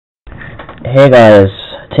Hey guys,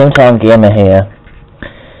 Toontown Gamer here.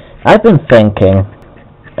 I've been thinking,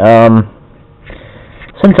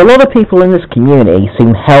 since a lot of people in this community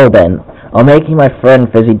seem hellbent on making my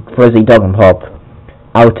friend FRIZZY doggenpop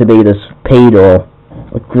out to be this PEDO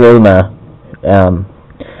groomer,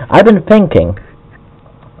 I've been thinking,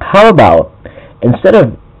 how about, instead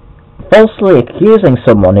of falsely accusing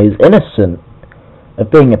someone who's innocent of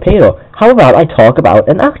being a PEDO, how about I talk about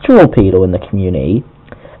an actual PEDO in the community?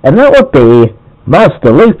 And that would be Master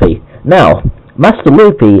Loopy. Now, Master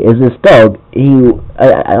Loopy is this dog.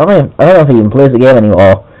 I don't know if he even plays the game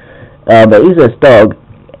anymore. But he's this dog,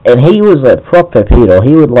 and he was a proper PEDO.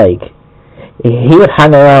 He would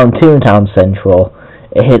hang around Toontown Central,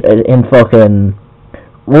 in fucking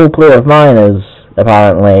roleplay of minors.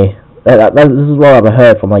 Apparently, this is what I've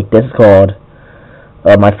heard from Discord.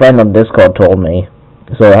 My friend on Discord told me,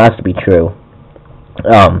 so it has to be true.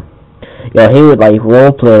 Yeah, he would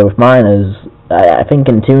roleplay with minors, I think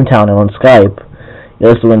in Toontown and on Skype.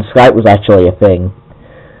 So when Skype was actually a thing.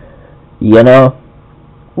 You know?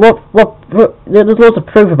 There's lots of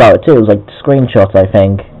proof about it too, it was screenshots, I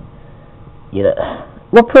think.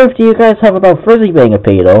 What proof do you guys have about FRIZZY being a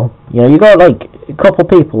PEDO? You got a couple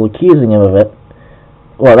people accusing him of it.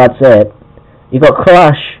 Well, that's it. You got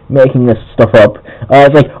Clash making this stuff up.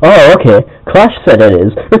 It's oh, okay, Clash said it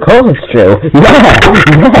is. Of course it's true. Yeah!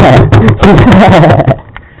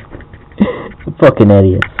 Fucking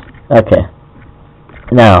idiots. Okay.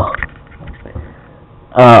 Now,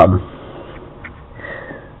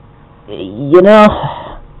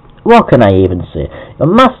 what can I even say?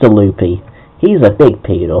 Master Loopy, he's a big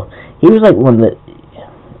PEDO. He was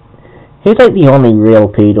he's the only real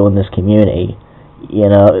PEDO in this community.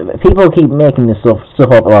 People keep making this stuff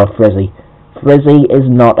up about FRIZZY. FRIZZY is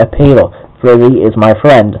not a PEDO. FRIZZY is my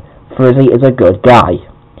friend. FRIZZY is a good guy.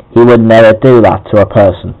 He would never do that to a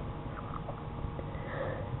person.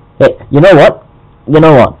 Hey, you know what?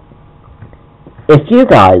 If you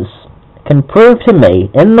guys can prove to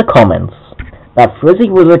me in the comments that FRIZZY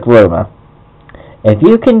was a groomer, if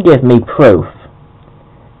you can give me proof,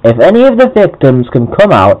 if any of the victims can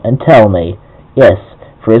come out and tell me, yes,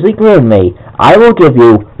 FRIZZY groomed me, I will give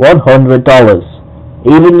you $100.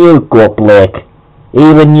 Even you, Gut Blake.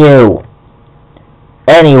 Even you.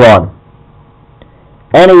 Anyone.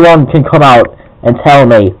 Anyone can come out and tell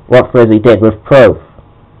me what FRIZZY did with proof.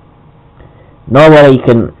 Nobody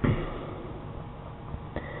can.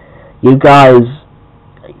 You guys,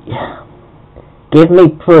 give me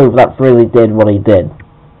proof that FRIZZY did what he did.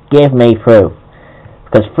 Give me proof.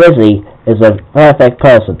 Because FRIZZY is a perfect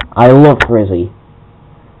person. I love FRIZZY.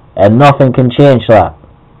 And nothing can change that.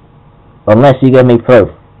 Unless you give me proof.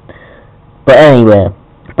 But anyway,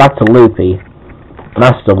 back to Loopy.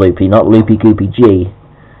 Master Loopy, not Loopy Goopy G.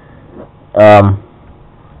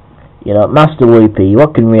 Master Loopy,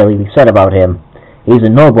 what can really be said about him? He's a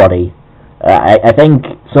nobody. I think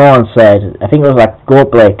someone said, I think it was that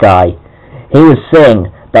Goat Blake guy, he was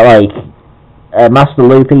saying that Master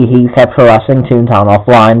Loopy, he kept harassing Toontown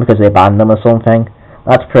offline because they banned him or something.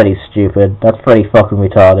 That's pretty stupid. That's pretty fucking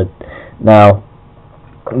retarded. Now,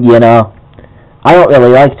 I don't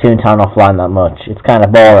really like Toontown offline that much. It's kind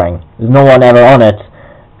of boring. There's no one ever on it.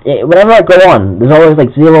 Whenever I go on, there's always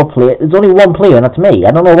zero player. There's only one player, and that's me.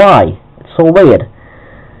 I don't know why. It's so weird.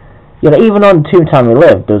 Even on Toontown We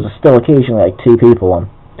Live, there's still occasionally 2 people on.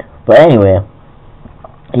 But anyway,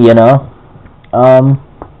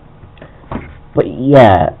 but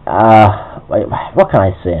yeah, what can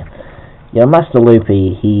I say? Master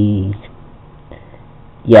Loopy,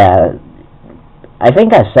 I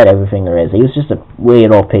think I said everything there is. He was just a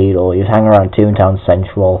weird old PEDO. He was hanging around Toontown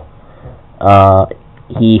Central.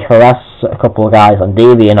 He harassed a couple of guys on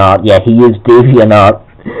DeviantArt. Yeah, he used DeviantArt.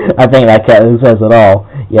 I think that says it all.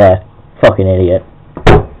 Yeah, fucking idiot.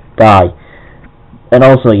 Die. And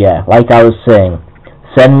also, yeah, like I was saying,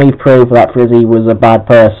 send me proof that FRIZZY was a bad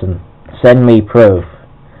person. Send me proof.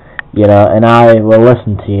 And I will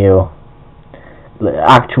listen to you.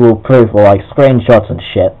 Actual proof or screenshots and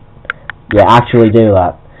shit. Yeah, actually do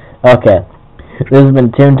that. Okay. This has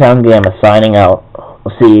been Toontown Gamer signing out.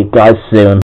 I'll see you guys soon.